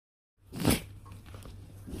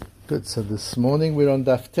Good. So this morning we're on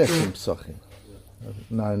Daf Tes in Psachim.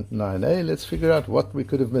 9a. Let's figure out what we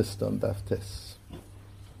could have missed on Daf Tes.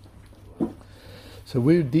 So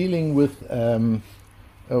we're dealing with.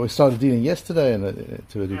 We started dealing yesterday, and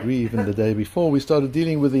to a degree even the day before. We started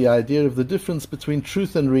dealing with the idea of the difference between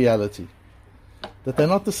truth and reality. That they're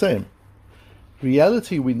not the same.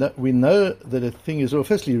 Reality, we know that a thing is real.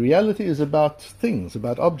 Firstly, reality is about things,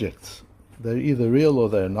 about objects. They're either real or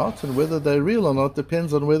they're not, and whether they're real or not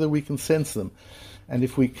depends on whether we can sense them. And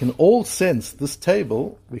if we can all sense this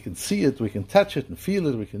table, we can see it, we can touch it and feel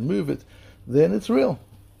it, we can move it, then it's real.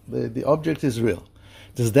 The object is real.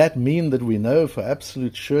 Does that mean that we know for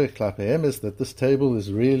absolute sure, klape emes, that this table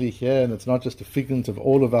is really here and it's not just a figment of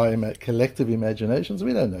all of our collective imaginations?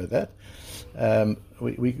 We don't know that.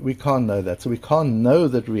 We can't know that. So we can't know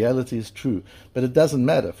that reality is true. But it doesn't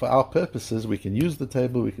matter. For our purposes, we can use the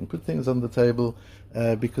table, we can put things on the table,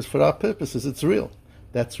 because for our purposes, it's real.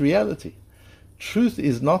 That's reality. Truth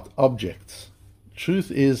is not objects.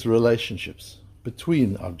 Truth is relationships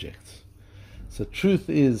between objects. So truth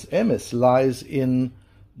is, emes, lies in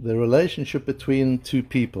the relationship between two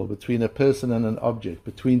people, between a person and an object,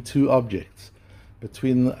 between two objects,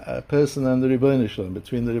 between a person and the Ribbono Shel Olam,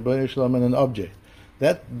 between the Ribbono Shel Olam and an object.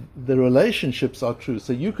 That the relationships are true.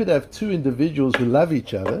 So you could have two individuals who love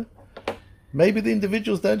each other. Maybe the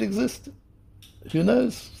individuals don't exist. Who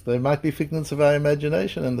knows? They might be figments of our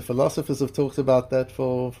imagination, and the philosophers have talked about that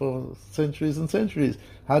for centuries and centuries.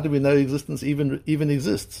 How do we know existence even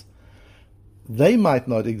exists? They might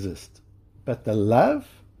not exist, but the love,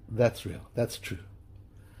 that's real, that's true.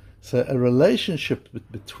 So a relationship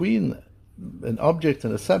between an object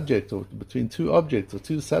and a subject, or between two objects or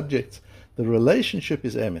two subjects, the relationship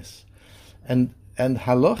is emes. And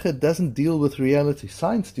halacha doesn't deal with reality.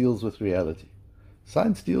 Science deals with reality.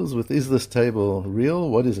 Science deals with, is this table real?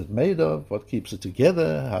 What is it made of? What keeps it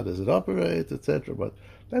together? How does it operate? Etc. But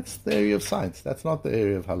that's the area of science. That's not the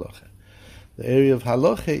area of halacha. The area of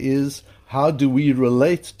halacha is, how do we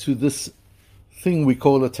relate to this thing we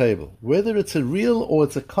call a table? Whether it's a real or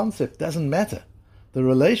it's a concept doesn't matter. The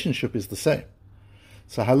relationship is the same.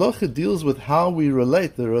 So halacha deals with how we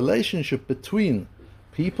relate, the relationship between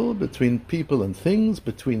people and things,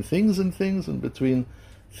 between things and things, and between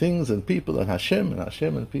things and people, and Hashem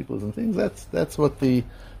and peoples and things. That's what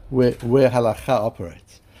where halacha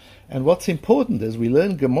operates. And what's important as we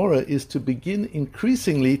learn Gemara is to begin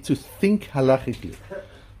increasingly to think halachically.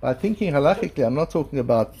 By thinking halachically, I'm not talking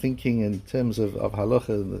about thinking in terms of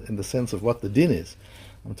halacha in the sense of what the din is.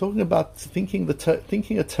 I'm talking about thinking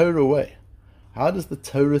a Torah way. How does the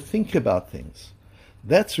Torah think about things?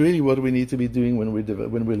 That's really what we need to be doing when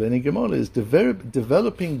we're learning Gemara, is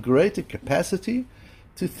developing greater capacity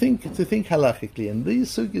to think halachically. And these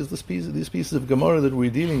sugyas, these pieces of Gemara that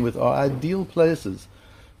we're dealing with, are ideal places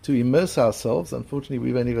to immerse ourselves. Unfortunately,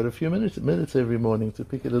 we've only got a few minutes every morning to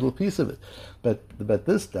pick a little piece of it. But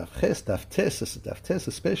this Daf Tes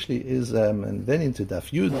especially is, and then into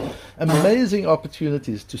Daf Yud, amazing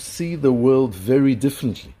opportunities to see the world very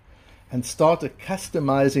differently and start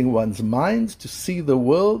customizing one's mind to see the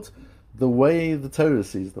world the way the Torah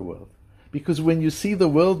sees the world. Because when you see the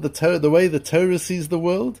world the way the Torah sees the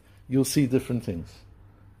world, you'll see different things.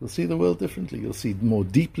 You'll see the world differently. You'll see more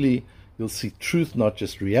deeply. You'll see truth, not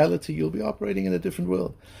just reality. You'll be operating in a different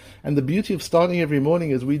world. And the beauty of starting every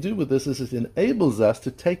morning as we do with this is it enables us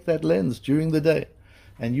to take that lens during the day.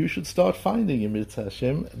 And you should start finding in Mitzvah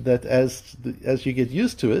Hashem that as you get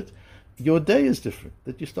used to it, your day is different.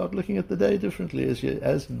 That you start looking at the day differently.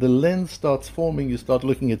 As the lens starts forming, you start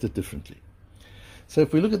looking at it differently. So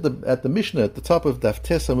if we look at the Mishnah at the top of Daf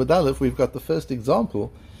Tes Amud Aleph, we've got the first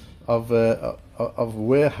example of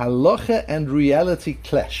where halacha and reality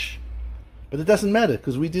clash. But it doesn't matter,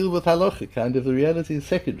 because we deal with halacha, kind of the reality is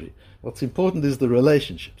secondary. What's important is the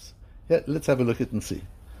relationships. Yeah, let's have a look at it and see.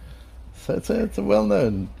 So it's a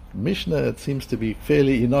well-known Mishnah. It seems to be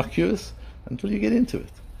fairly innocuous until you get into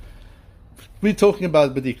it. We're talking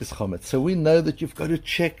about Bedikas Chometz, so we know that you've got to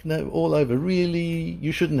check all over. Really,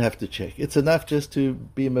 you shouldn't have to check. It's enough just to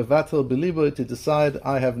be mevatel belibo, to decide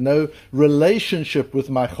I have no relationship with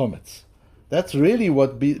my Chometz. That's really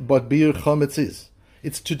what Biur Chometz is.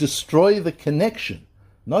 It's to destroy the connection,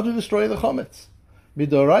 not to destroy the Chometz.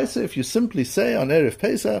 Midoraisa, if you simply say on Erev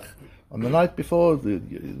Pesach, on the night before,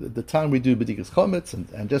 the time we do Bedikas Chometz,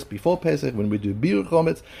 and just before Pesach, when we do Biur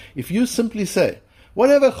Chometz, if you simply say,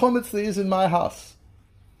 whatever chometz there is in my house,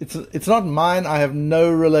 it's not mine, I have no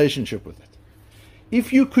relationship with it.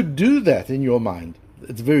 If you could do that in your mind,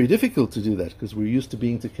 it's very difficult to do that because we're used to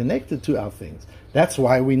being connected to our things. That's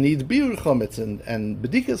why we need biur chometz and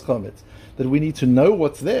bedikas chometz, that we need to know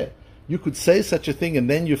what's there. You could say such a thing, and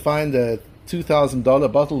then you find a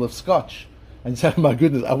 $2,000 bottle of scotch, and you say, "Oh my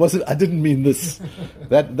goodness, I didn't mean this.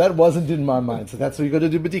 that wasn't in my mind." So that's what you got to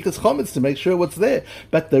do b'dikas chometz, to make sure what's there.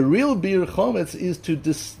 But the real bir chometz is to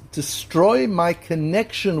destroy my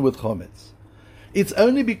connection with chometz. It's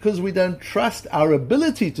only because we don't trust our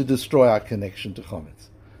ability to destroy our connection to chometz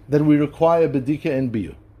that we require bedika and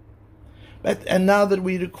biur. And now that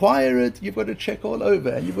we require it, you've got to check all over,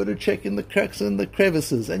 and you've got to check in the cracks and the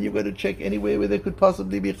crevices, and you've got to check anywhere where there could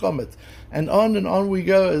possibly be chometz, and on we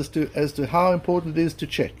go as to how important it is to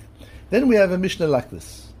check. Then we have a Mishnah like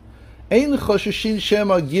this: Ein chosheshin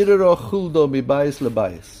shema girero chuldo mibayis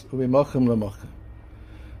lebayis umimochem lemochem.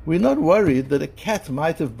 We're not worried that a cat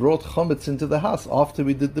might have brought chometz into the house after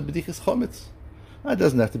we did the b'dikas chometz. It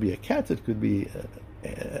doesn't have to be a cat; it could be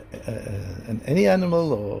any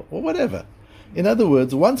animal or whatever. In other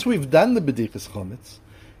words, once we've done the b'dikas chometz,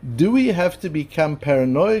 do we have to become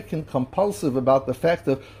paranoid and compulsive about the fact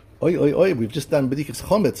of, we've just done b'dikas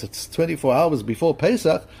chometz, it's 24 hours before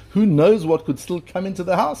Pesach, who knows what could still come into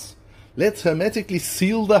the house? Let's hermetically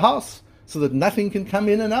seal the house so that nothing can come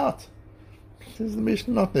in and out. Says the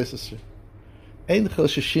Mishnah, not necessary. You don't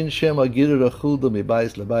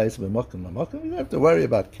have to worry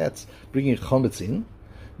about cats bringing chometz in.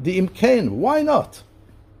 The imkain, why not?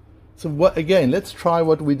 So again, let's try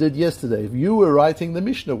what we did yesterday. If you were writing the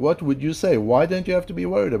Mishnah, what would you say? Why don't you have to be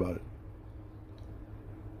worried about it?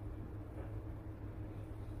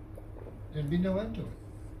 There'd be no end to it.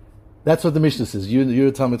 That's what the Mishnah says. You're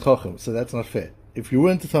a Talmid Chacham, so that's not fair. If you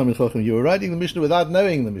weren't a Talmid Chacham, you were writing the Mishnah without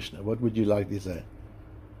knowing the Mishnah, what would you like to say?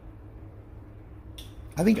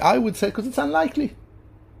 I think I would say, because it's unlikely.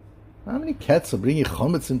 How many cats are bringing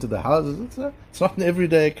chometz into the houses? It's not an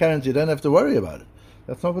everyday occurrence. You don't have to worry about it.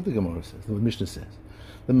 That's not what the Gemara says. The Mishnah says.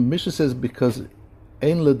 The Mishnah says because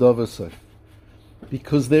ein ledover sof.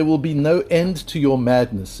 Because there will be no end to your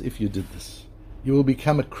madness if you did this. You will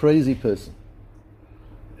become a crazy person.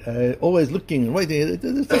 Always looking and waiting. Did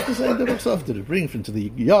it bring into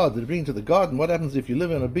the yard? Did it bring into the garden? What happens if you live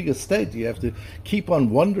in a big estate? You have to keep on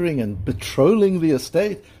wandering and patrolling the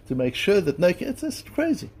estate to make sure that it's just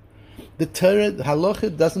crazy. The Torah, the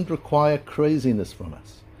halacha, doesn't require craziness from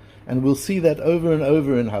us. And we'll see that over and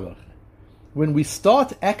over in halacha. When we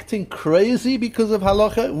start acting crazy because of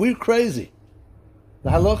halacha, we're crazy. The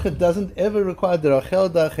halacha doesn't ever require derachel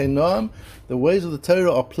darchei noam. The ways of the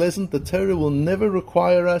Torah are pleasant. The Torah will never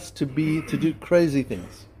require us to do crazy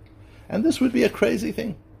things. And this would be a crazy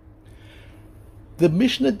thing. The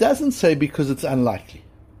Mishnah doesn't say because it's unlikely.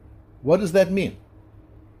 What does that mean?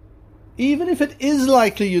 Even if it is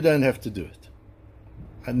likely, you don't have to do it.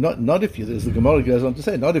 And not if you, as the Gemara goes on to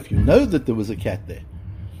say, not if you know that there was a cat there.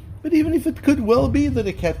 But even if it could well be that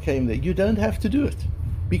a cat came there, you don't have to do it,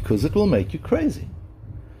 because it will make you crazy.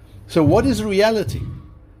 So what is reality?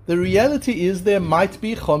 The reality is there might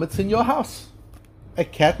be chometz in your house. A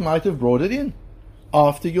cat might have brought it in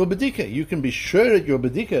after your bedika. You can be sure at your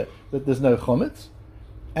bedika that there's no chometz.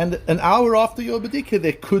 And an hour after your bedika,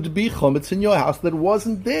 there could be chometz in your house that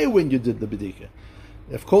wasn't there when you did the bedika.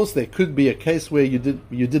 Of course, there could be a case where you did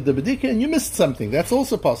the bedika and you missed something. That's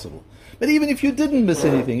also possible. But even if you didn't miss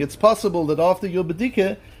anything, it's possible that after your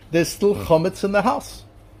bedika, there's still chometz in the house.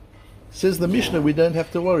 Says the Mishnah, we don't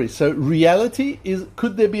have to worry. So reality is,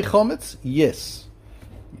 could there be chometz? Yes.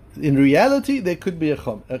 In reality, there could be a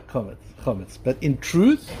chometz. But in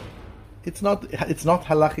truth, it's not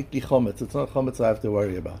halachically chometz. It's not chometz I have to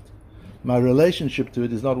worry about. My relationship to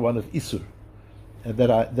it is not one of isur.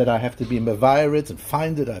 That I have to be mevayer and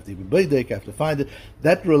find it. I have to be beidek. I have to find it.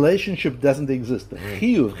 That relationship doesn't exist. The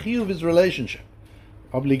chiyuv is relationship.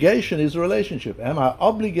 Obligation is relationship. Am I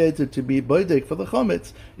obligated to be beidek for the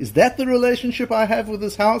chometz? Is that the relationship I have with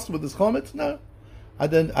this house, with this chometz? No, I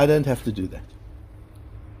don't have to do that.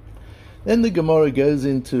 Then the Gemara goes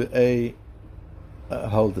into a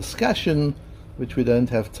whole discussion, which we don't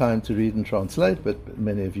have time to read and translate, but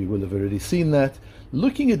many of you will have already seen that,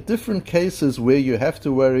 looking at different cases where you have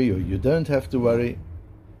to worry or you don't have to worry.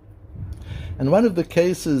 And one of the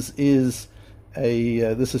cases is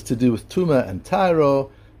this is to do with Tuma and Tyro,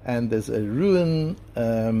 and there's a ruin,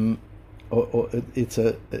 it's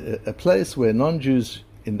a place where non-Jews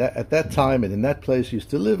at that time and in that place used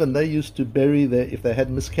to live, and they used to bury if they had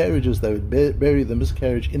miscarriages, they would bury the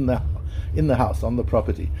miscarriage in the house, on the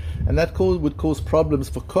property. And that would cause problems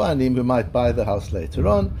for Kohanim who might buy the house later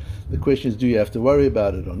on. The question is, do you have to worry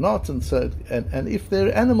about it or not? And so, and if there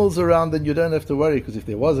are animals around, then you don't have to worry, because if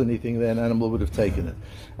there was anything there, an animal would have taken it.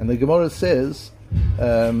 And the Gemara says,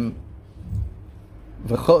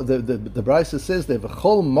 The Brisa says there,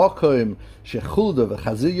 "V'chol makom shechulda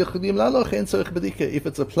v'chazir yechudim laloch ein tzorich bedika." If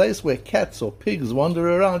it's a place where cats or pigs wander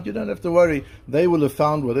around, you don't have to worry. They will have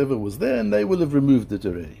found whatever was there, and they will have removed it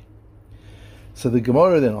already. So the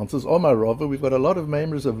Gemara then answers, Omar Rava. We've got a lot of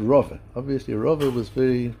members of Rava. Obviously, Rava was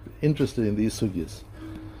very interested in these sugyas.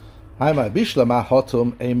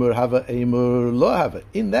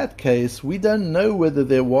 In that case, we don't know whether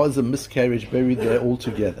there was a miscarriage buried there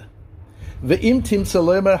altogether. And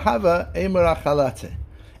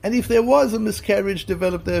if there was a miscarriage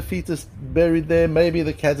developed there, a fetus buried there, maybe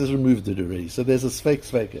the cat has removed it already. So there's a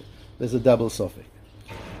svek, there's a double suffix.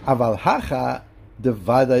 Aval hacha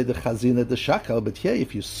devadai de chazina de shakal. But here,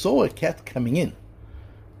 if you saw a cat coming in,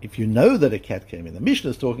 if you know that a cat came in, the Mishnah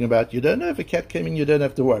is talking about you don't know if a cat came in, you don't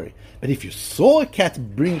have to worry. But if you saw a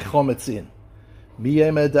cat bring chometz in,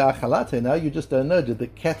 now you just don't know, did the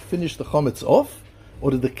cat finish the chometz off, or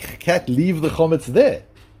did the cat leave the chometz there?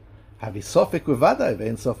 Then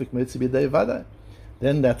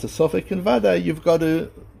that's a sofik and vadai. You've got to,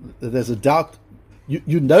 there's a doubt.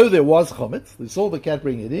 You know there was chometz. You saw the cat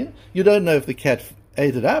bring it in. You don't know if the cat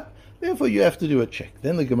ate it up. Therefore, you have to do a check.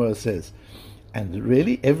 Then the Gemara says, and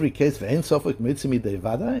really, every case for ein sofik mitzimi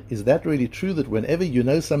devada, is that really true that whenever you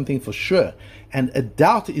know something for sure, and a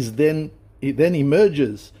doubt is then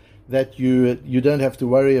emerges, that you don't have to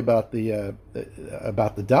worry about the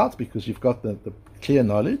doubt because you've got the clear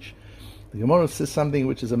knowledge. The Gemara says something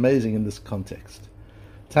which is amazing in this context.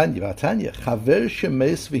 Tanya, chaver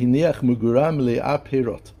shemes v'hiniach muguram le'ah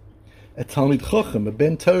perot. A Talmid Chochem, a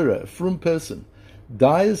Ben Torah, a frum person,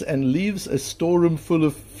 dies and leaves a storeroom full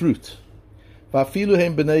of fruit. Va'afilu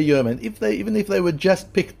hem b'nei yom, and even if they were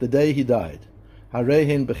just picked the day he died,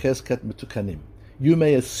 harehen b'cheskat metukanim. You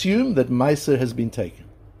may assume that Meiser has been taken.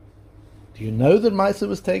 Do you know that Meiser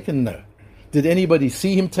was taken? No. Did anybody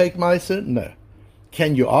see him take Meiser? No.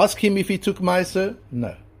 Can you ask him if he took Meiser?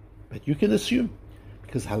 No. But you can assume,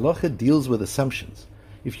 because halacha deals with assumptions.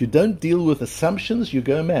 If you don't deal with assumptions, you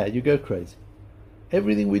go mad, you go crazy.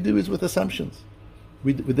 Everything we do is with assumptions.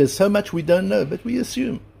 There's so much we don't know, but we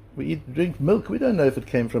assume. We drink milk, we don't know if it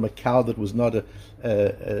came from a cow that was not a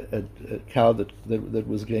cow that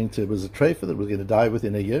was was a treifa that was going to die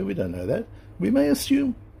within a year. We don't know that. We may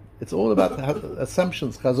assume. It's all about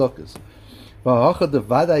assumptions, chazokas.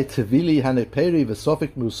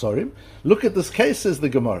 Look at this case, says the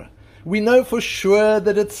Gemara. We know for sure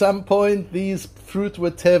that at some point these fruit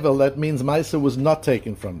were tevel. That means Meiser was not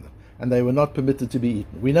taken from them, and they were not permitted to be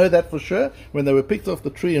eaten. We know that for sure. When they were picked off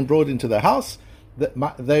the tree and brought into the house, that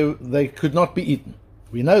they could not be eaten.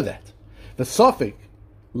 We know that. The Sofik,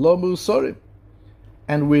 lo musorim.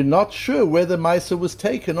 And we're not sure whether Meiser was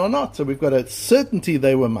taken or not. So we've got a certainty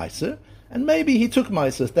they were Meiser, and maybe he took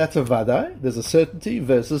Meiser. That's a vadai. There's a certainty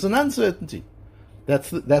versus an uncertainty.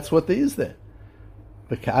 That's what there is there.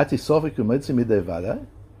 And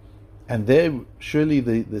there, surely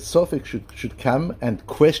the Sofik should come and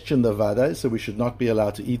question the vadai, so we should not be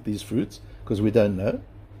allowed to eat these fruits, because we don't know.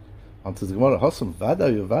 Answers the Gemara, Hosam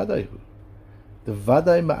vadai vadai. The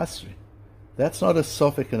vadai ma'asri. That's not a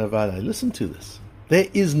Sofik and a vadai. Listen to this. There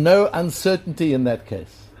is no uncertainty in that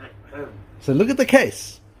case. So look at the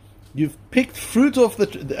case. You've picked fruit off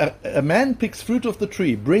a man picks fruit off the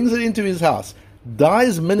tree, brings it into his house,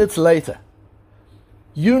 dies minutes later.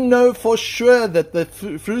 You know for sure that the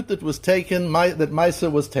fruit that was taken, that Meiser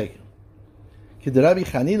was taken. Rabbi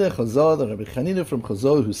Chanina from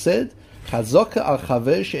Chazor, who said, a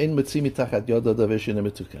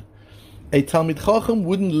Talmid Chacham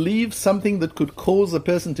wouldn't leave something that could cause a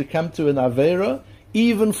person to come to an Avera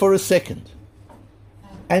even for a second.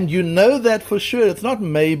 And you know that for sure. It's not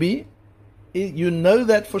maybe. You know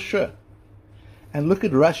that for sure. And look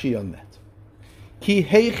at Rashi on that. Ki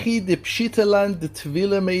heichi de pshitalan de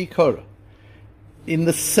tvila meikora. In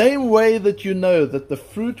the same way that you know that the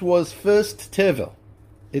fruit was first tevel,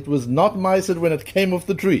 it was not meiser when it came off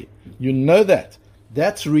the tree. You know that.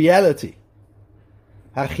 That's reality.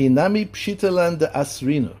 Hachinami pshitalan de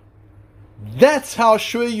asrino. That's how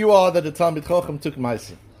sure you are that a Talmid Chacham took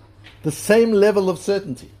meiser. The same level of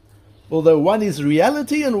certainty. Although one is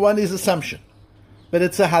reality and one is assumption. But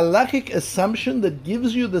it's a halachic assumption that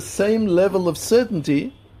gives you the same level of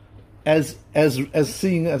certainty as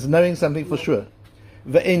knowing something for sure.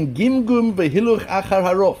 Ve'en gimgum ve'hiluch achar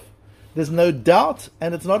harof. There's no doubt,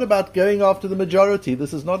 and it's not about going after the majority.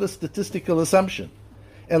 This is not a statistical assumption.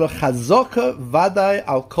 Elo chazoka vadai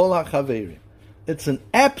al kol hachaverim. It's an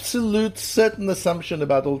absolute certain assumption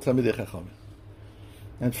about all Talmidei Chachamim.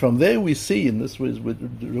 And from there we see, and this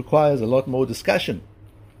requires a lot more discussion,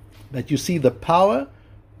 that you see the power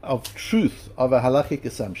of truth of a halachic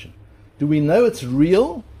assumption. Do we know it's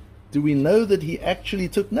real? Do we know that he actually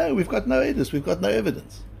took? No, we've got no edus, we've got no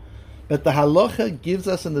evidence. But the halacha gives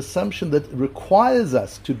us an assumption that requires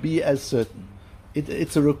us to be as certain.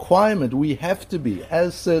 It's a requirement. We have to be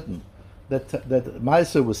as certain that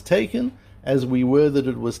Maisa was taken as we were that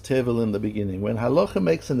it was Tevel in the beginning. When halacha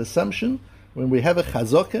makes an assumption, when we have a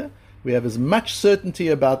chazokah, we have as much certainty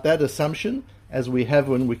about that assumption as we have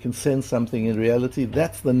when we can sense something in reality.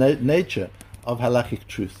 That's the nature of halachic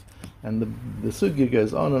truth. And the sugya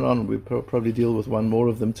goes on and on. We'll probably deal with one more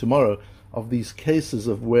of them tomorrow, of these cases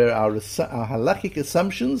of where our halachic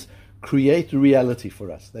assumptions create reality for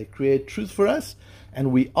us. They create truth for us,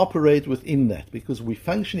 and we operate within that, because we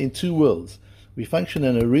function in two worlds. We function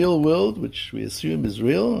in a real world, which we assume is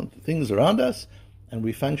real, things around us, and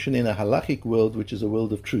we function in a halachic world, which is a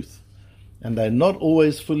world of truth. And they're not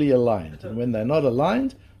always fully aligned. And when they're not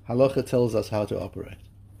aligned, halacha tells us how to operate.